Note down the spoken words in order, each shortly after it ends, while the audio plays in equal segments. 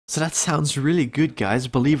So that sounds really good, guys,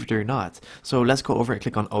 believe it or not. So let's go over and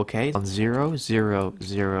click on OK on 0, 0,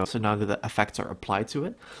 0. So now that the effects are applied to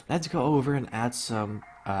it, let's go over and add some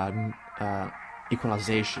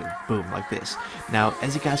equalization. Boom, like this. Now,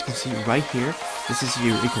 as you guys can see right here, this is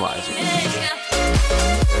your equalizer.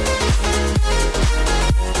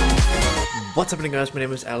 What's happening, guys? My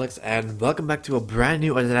name is Alex and welcome back to a brand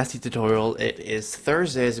new Audacity tutorial. It is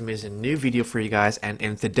Thursday, so it means a new video for you guys, and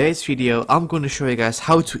in today's video I'm going to show you guys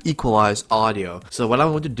how to equalize audio. So what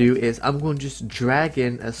I'm going to do is I'm going to just drag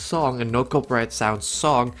in a song, a no copyright sound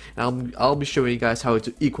song, and I'll be showing you guys how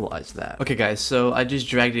to equalize that. Okay guys, so I just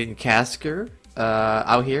dragged in Casker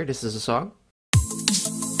out here. This is a song.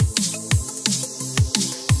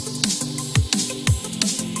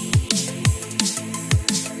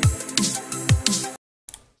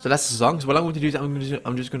 So that's the song. So what I'm going to do is I'm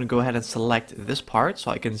just going to go ahead and select this part so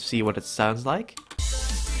I can see what it sounds like.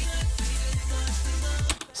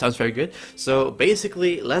 Sounds very good. So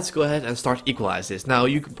basically, let's go ahead and start equalize this. Now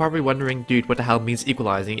you're probably wondering, dude, what the hell means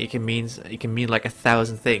equalizing? It can mean like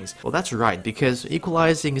 1,000 things. Well, that's right, because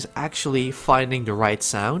equalizing is actually finding the right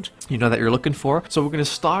sound, you know, that you're looking for. So we're gonna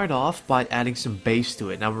start off by adding some bass to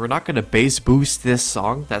it. Now we're not gonna bass boost this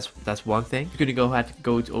song. That's one thing. You're gonna go ahead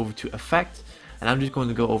over to effect. And I'm just going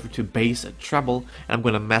to go over to bass and treble, and I'm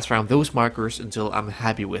going to mess around those markers until I'm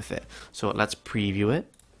happy with it. So let's preview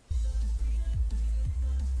it.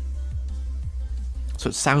 So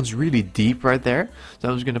it sounds really deep right there. So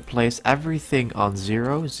I'm just going to place everything on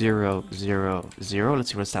 0, 0, 0, 0. Let's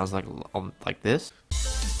see what it sounds like on like this.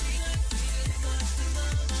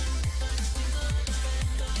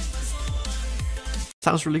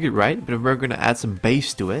 Sounds really good, right? But we're going to add some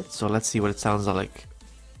bass to it. So let's see what it sounds like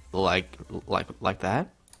that.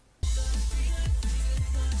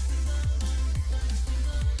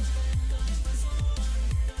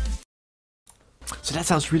 So that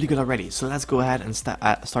sounds really good already. So let's go ahead and start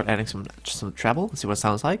adding some treble and see what it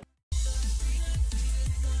sounds like.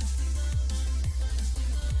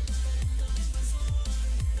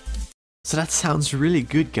 So that sounds really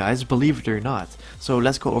good, guys, believe it or not. So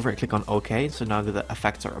let's go over and click on OK. So now that the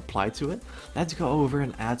effects are applied to it, let's go over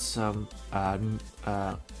and add some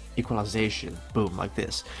equalization. Boom, like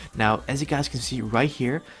this. Now, as you guys can see right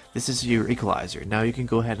here, this is your equalizer. Now you can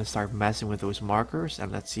go ahead and start messing with those markers,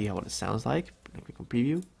 and let's see what it sounds like. Click on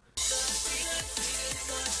preview.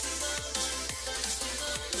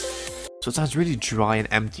 So it sounds really dry and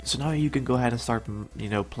empty. So now you can go ahead and start, you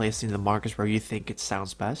know, placing the markers where you think it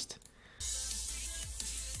sounds best.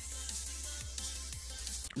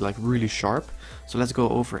 Like really sharp. So let's go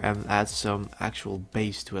over and add some actual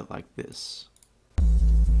bass to it like this.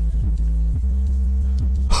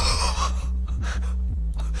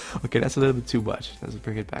 Okay, that's a little bit too much. Let's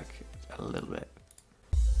bring it back a little bit.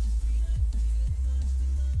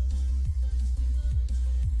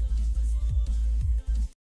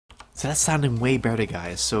 So that's sounding way better,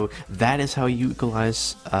 guys. So that is how you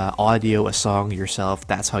equalize audio, a song yourself.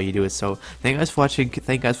 That's how you do it. So thank you guys for watching.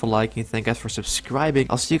 Thank you guys for liking. Thank you guys for subscribing.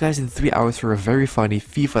 I'll see you guys in 3 hours for a very funny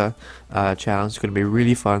FIFA challenge. It's going to be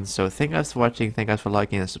really fun. So thank you guys for watching. Thank you guys for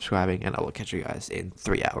liking and subscribing. And I will catch you guys in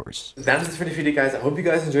 3 hours. That is it for the video, guys. I hope you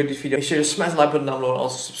guys enjoyed this video. Make sure to smash the like button down below and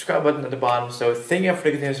also subscribe button at the bottom. So thank you for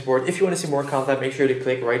the continued support. If you want to see more content, make sure to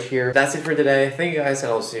click right here. That's it for today. Thank you guys,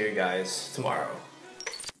 and I'll see you guys tomorrow.